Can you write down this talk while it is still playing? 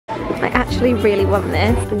I actually really want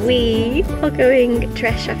this. We are going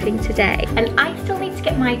dress shopping today and I still need to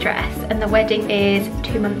get my dress and the wedding is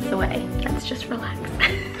 2 months away. Let's just relax.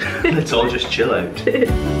 Let's all just chill out. Good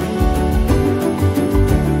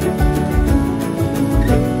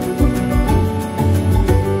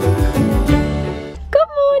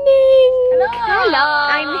morning! Hello!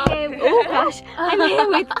 I'm here, oh gosh, I'm here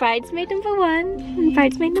with bridesmaid number 1 and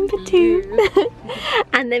bridesmaid number 2.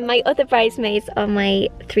 And then my other bridesmaids are my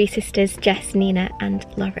 3 sisters, Jess, Nina and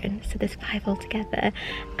Lauren. So there's 5 altogether.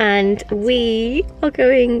 And we are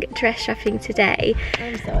going dress shopping today.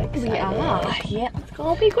 I'm so excited. We are. Yeah, it's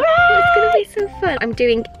gonna be great. It's gonna be so fun. I'm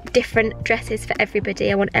doing different dresses for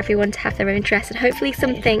everybody. I want everyone to have their own dress and hopefully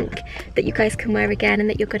something that you guys can wear again and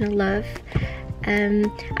that you're gonna love.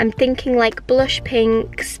 I'm thinking like blush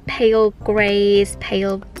pinks, pale greys,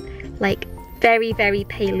 pale like very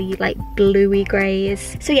paley like bluey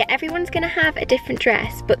greys. So yeah, everyone's gonna have a different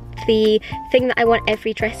dress, but the thing that I want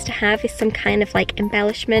every dress to have is some kind of like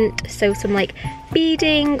embellishment. So some like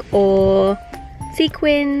beading or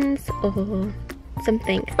sequins or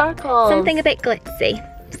something. Sparkles. Something a bit glitzy.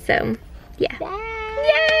 So yeah.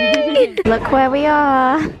 Yay! Look where we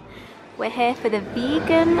are. We're here for the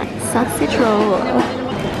vegan sausage roll.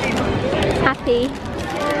 Happy?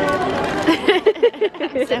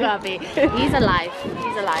 I'm so happy. He's alive.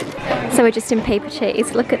 He's alive. So we're just in paper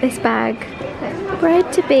chase. Look at this bag.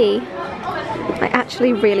 Bride to be. I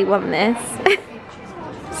actually really want this.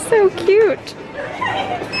 So cute.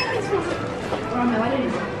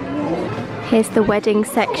 Here's the wedding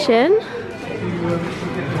section.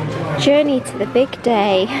 Journey to the big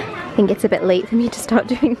day. I think it's a bit late for me to start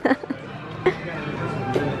doing that.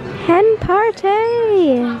 Hen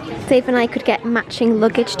party! Dave and I could get matching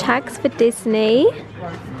luggage tags for Disney.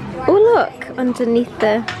 Oh look, underneath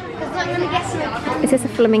the... Is this a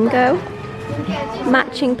flamingo?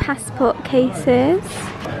 Matching passport cases.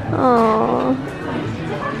 Oh.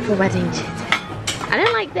 For wedding chit. I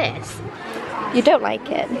don't like this. You don't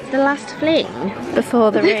like it? The last fling.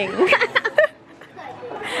 Before the ring.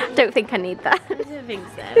 Don't think I need that. I don't think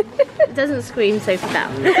so. It doesn't scream Sophie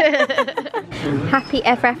down. Happy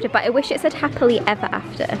ever after, but I wish it said happily ever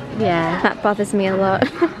after. Yeah. That bothers me a lot.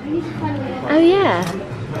 Oh yeah.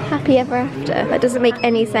 Happy ever after. That doesn't make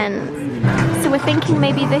any sense. So we're thinking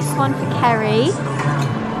maybe this one for Kerry.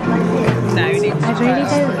 No, I really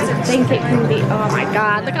don't think it can be. Oh my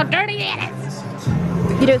god, look how dirty it is!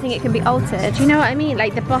 You don't think it can be altered? Do you know what I mean?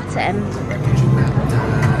 Like the bottom.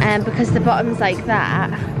 Because the bottom's like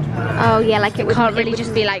that. Oh yeah, like it Can't really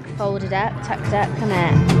just be like folded up, tucked up, can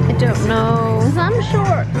it? I don't know. Because I'm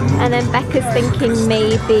short. And then Becca's thinking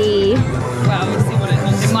maybe... Well, we'll see what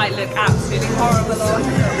it might look absolutely horrible on.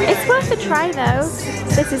 It's worth a try though.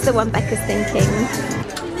 This is the one Becca's thinking.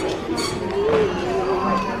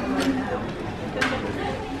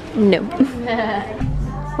 No.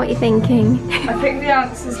 What are you thinking? I think the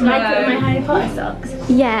answer's no. Can I put my Harry Potter socks?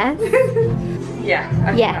 Yes. Yeah. I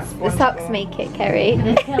think Yes, that's the one. socks make it, Kerry.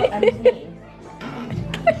 And a kilt underneath.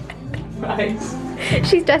 Right.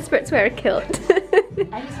 She's desperate to wear a kilt. I just want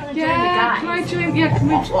to join the Yeah, guys. can I join? Yeah, can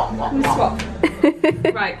we swap?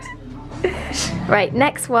 Right. Right,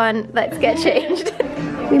 next one. Let's get changed.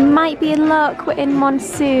 We might be in luck. We're in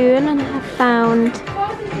Monsoon and have found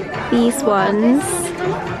these ones.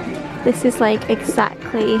 This is like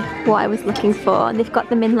exactly what I was looking for. And they've got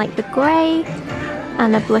them in like the grey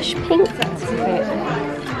and a blush pink.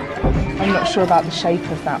 I'm not sure about the shape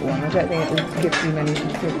of that one. I don't think it will give you many,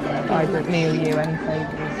 either me or you, any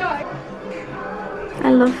favours.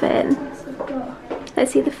 I love it.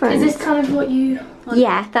 Let's see the front. Is this kind of what you...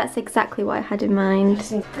 Yeah, that's exactly what I had in mind.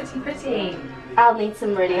 Pretty, pretty. I'll need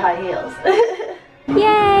some really high heels.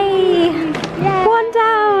 Yay! Yay! 1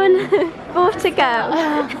 down! 4 to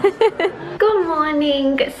go. Good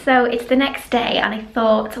morning. So it's the next day and I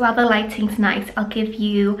thought while the lighting's nice, I'll give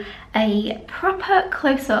you a proper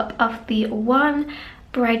close-up of the one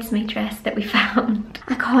bridesmaid dress that we found.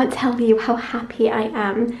 I can't tell you how happy I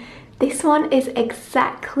am. This one is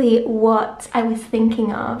exactly what I was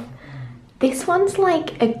thinking of. This one's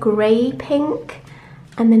like a grey pink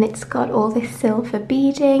and then it's got all this silver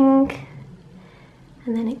beading.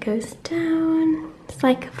 And then it goes down. It's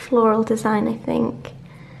like a floral design, I think.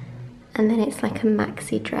 And then it's like a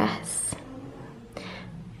maxi dress.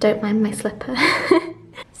 Don't mind my slipper.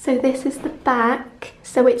 So this is the back.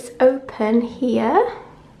 So it's open here.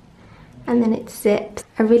 And then it's zipped.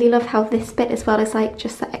 I really love how this bit as well is like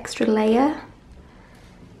just that extra layer.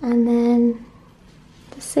 And then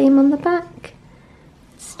the same on the back.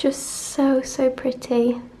 It's just so, so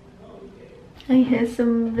pretty. I hear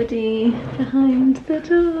somebody behind the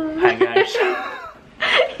door. Hang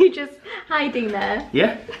out. You you just hiding there?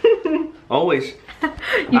 Yeah. Always.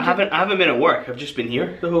 I haven't been at work. I've just been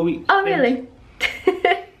here the whole week. Oh really?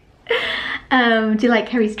 Do you like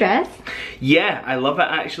Harry's dress? Yeah, I love it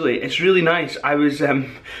actually. It's really nice. I was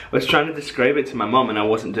trying to describe it to my mum and I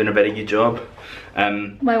wasn't doing a very good job.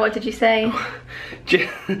 Why, what did you say?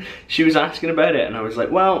 She was asking about it and I was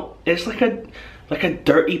like, well, it's like a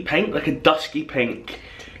dirty pink, like a dusky pink.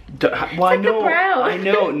 Well, I know, brown. I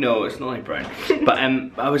know, no, it's not like brown. But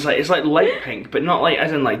I was like, it's like light pink, but not like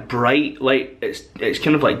as in like bright. Like it's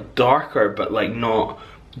kind of like darker, but like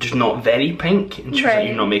just not very pink. And she was like,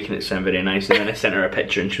 you're not making it sound very nice. And then I sent her a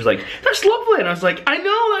picture and she was like, that's lovely. And I was like, I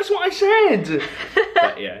know, that's what I said.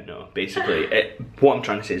 But yeah, no, basically, what I'm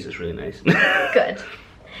trying to say is it's really nice. Good.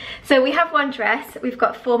 So we have one dress, we've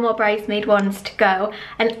got 4 more bridesmaid ones to go,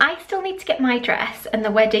 and I still need to get my dress, and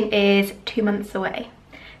the wedding is 2 months away.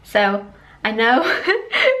 So I know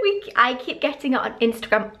I keep getting it on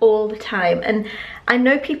Instagram all the time, and I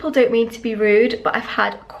know people don't mean to be rude, but I've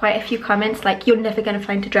had quite a few comments like, you're never going to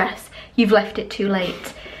find a dress, you've left it too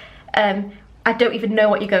late. I don't even know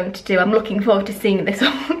what you're going to do. I'm looking forward to seeing this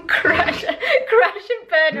all crash and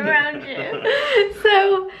burn around you.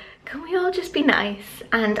 So can we all just be nice?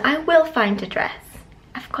 And I will find a dress.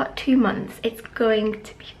 I've got 2 months. It's going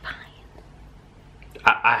to be fine.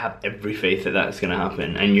 I have every faith that that's going to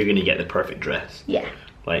happen and you're going to get the perfect dress. Yeah.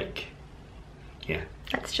 Like, yeah.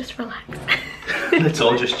 Let's just relax. Let's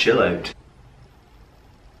all just chill out.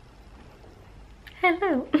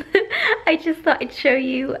 Hello. I just thought I'd show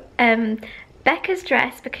you Becca's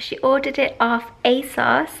dress because she ordered it off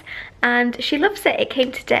ASOS and she loves it. It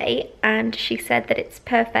came today and she said that it's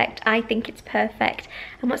perfect. I think it's perfect.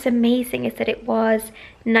 And what's amazing is that it was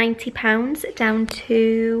 £90 down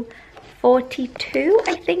to 42,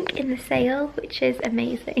 I think, in the sale, which is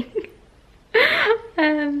amazing.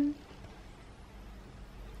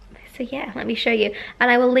 So yeah, let me show you.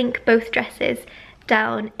 And I will link both dresses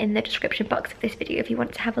down in the description box of this video if you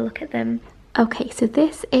want to have a look at them. Okay, so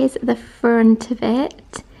this is the front of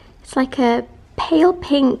it. It's like a pale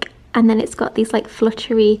pink and then it's got these like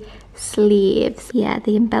fluttery sleeves. Yeah,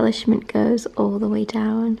 the embellishment goes all the way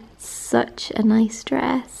down. Such a nice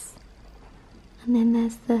dress. And then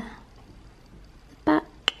there's the back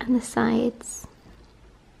and the sides.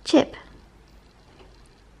 Chip,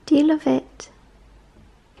 do you love it?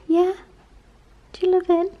 Yeah? Do you love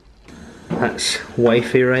it? That's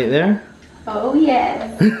wifey right there. Oh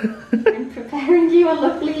yes. I'm preparing you a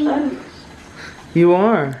lovely lunch. You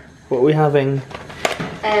are. What are we having?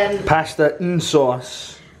 Pasta and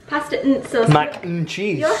sauce. Pasta and sauce. Mac and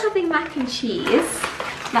cheese. You're having mac and cheese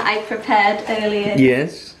that I prepared earlier.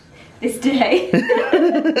 Yes. This day.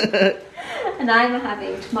 And I'm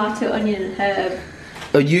having tomato, onion and herb.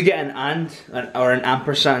 Oh, you get an or an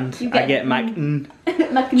ampersand. I get mac and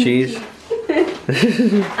mac and cheese.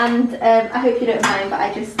 And I hope you don't mind,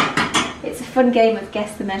 but it's a fun game of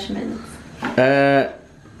guess the measurements.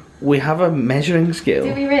 We have a measuring scale.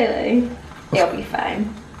 Do we really? It'll be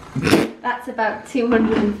fine. That's about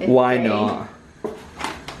 250. Why not?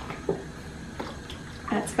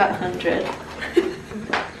 That's about 100.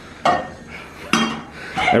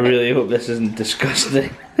 I really hope this isn't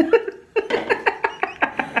disgusting.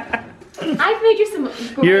 I've made you some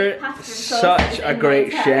great You're pasta such a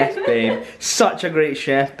great chef, babe. Such a great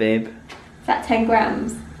chef, babe. Is that 10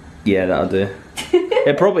 grams? Yeah, that'll do.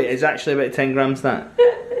 It probably is actually about 10 grams, that.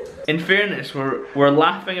 In fairness, we're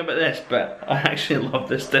laughing about this, but I actually love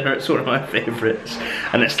this dinner. It's one of my favourites.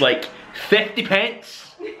 And it's like 50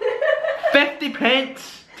 pence. 50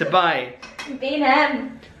 pence to buy.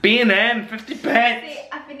 B&M. B&M, 50 pence. See,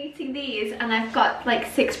 I've been eating these and I've got like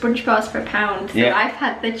 6 brunch bars for £1. So yeah. I've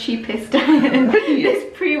had the cheapest diet. This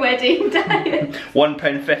pre-wedding diet.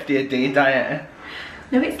 £1.50 a day diet.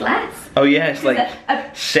 No, it's less. Oh yeah, it's like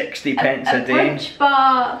 60 pence a day. A brunch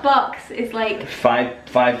bar box is like five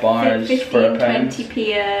bars 50 for and £1.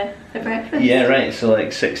 20p for breakfast. Yeah, right, so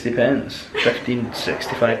like 60 pence. 15,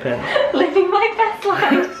 65 pence. Living my best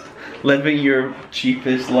life. Living your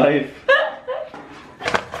cheapest life.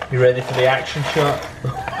 You ready for the action shot?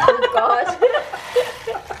 Oh god.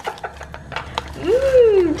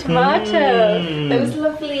 Mmm, tomato. Those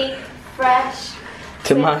lovely, fresh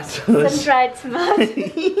tomatoes. Sun-dried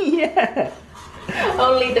tomatoes. Yeah.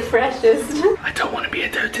 Only the freshest. I don't want to be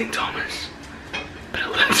a doubting Thomas, but it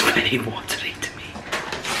looks very watery to me.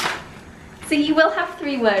 So you will have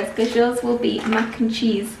 3 words because yours will be mac and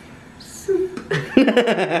cheese soup.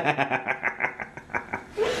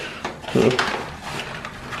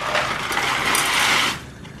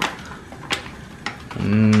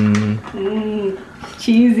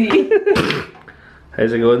 Cheesy.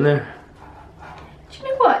 How's it going there? Do you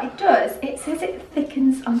know what? does, it says it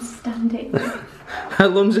thickens on standing. How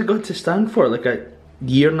long's it got to stand for? Like a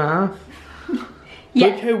year and a half? Yeah.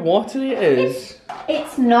 Look how watery it is.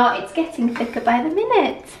 It's not, it's getting thicker by the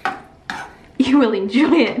minute. You will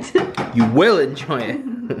enjoy it. You will enjoy it.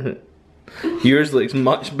 Yours looks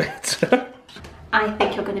much better. I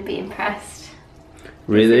think you're going to be impressed.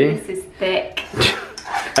 Really? This is thick.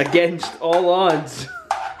 Against all odds.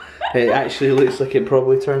 It actually looks like it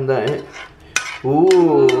probably turned out.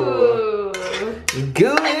 Ooh.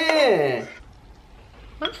 Good.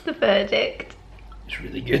 What's the verdict? It's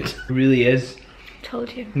really good. It really is.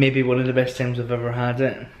 Told you. Maybe one of the best times I've ever had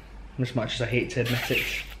it. As much as I hate to admit it.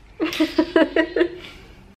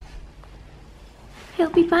 He'll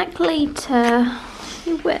be back later.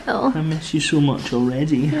 He will. I miss you so much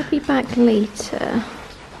already. He'll be back later.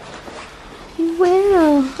 He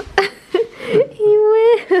will. He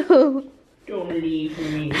will. Don't leave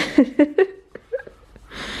me.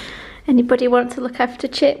 Anybody want to look after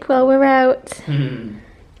Chip while we're out?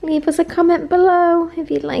 Leave us a comment below if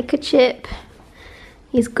you'd like a chip.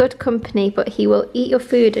 He's good company, but he will eat your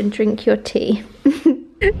food and drink your tea.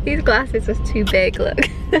 These glasses are too big, look.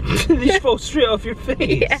 They just fall straight off your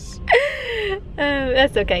face. Yeah.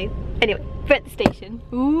 That's okay. Anyway, we're at the station.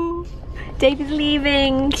 Ooh. David's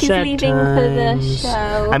leaving. He's Sad leaving for the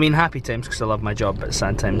show. I mean, happy times because I love my job, but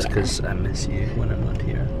sad times because I miss you when I'm not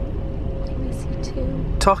here. I miss you too.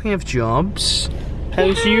 Talking of jobs,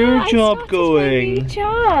 how's your job going? My new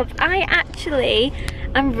job.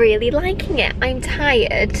 I'm really liking it. I'm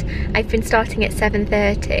tired. I've been starting at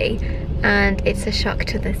 7:30 and it's a shock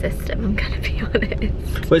to the system, I'm gonna be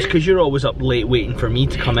honest. Well, it's because you're always up late waiting for me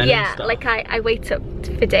to come in and stuff. Like I wait up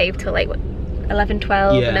for Dave till like 11,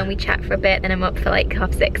 12 and then we chat for a bit, then I'm up for like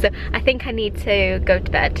 6:30. So I think I need to go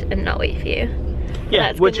to bed and not wait for you.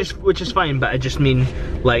 Yeah, which is fine, but I just mean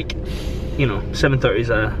like, you know,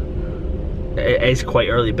 7:30 it is quite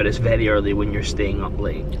early, but it's very early when you're staying up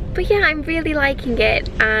late. But yeah, I'm really liking it,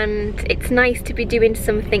 and it's nice to be doing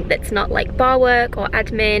something that's not like bar work or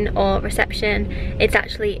admin or reception. It's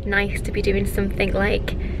actually nice to be doing something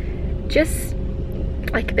like just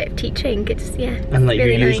like a bit of teaching. It's and like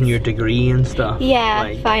really you're using your degree and stuff. Yeah,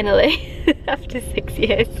 like, finally. After 6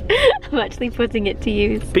 years, I'm actually putting it to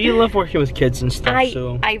use. But you love working with kids and stuff,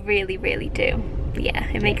 so I really, really do. Yeah,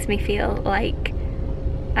 it makes me feel like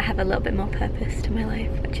I have a little bit more purpose to my life,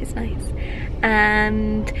 which is nice.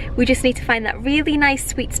 And we just need to find that really nice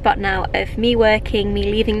sweet spot now of me working, me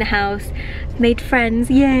leaving the house, made friends,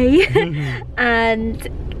 yay, and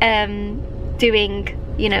doing,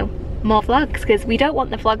 you know, more vlogs, because we don't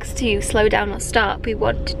want the vlogs to slow down or stop. We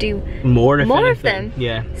want to do more of them.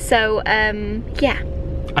 Yeah. So yeah.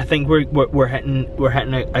 I think we're hitting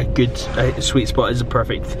a good sweet spot is a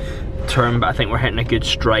perfect term, but I think we're hitting a good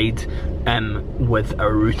stride with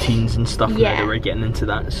our routines and stuff now that we're getting into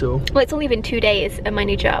that. So well, it's only been 2 days at my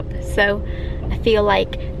new job, so I feel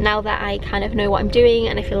like now that I kind of know what I'm doing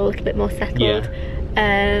and I feel a little bit more settled,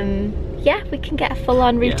 yeah, we can get a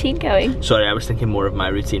full-on routine going. Sorry, I was thinking more of my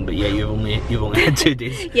routine, but yeah, you've only had 2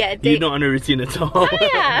 days. Yeah, you're not on a routine at all. Oh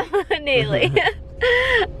yeah, nearly.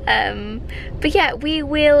 But yeah, we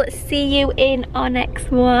will see you in our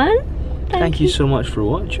next one. Thank you so much for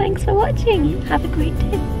watching. Thanks for watching. Have a great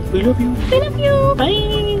day. We love you. We love you.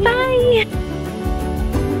 Bye. Bye.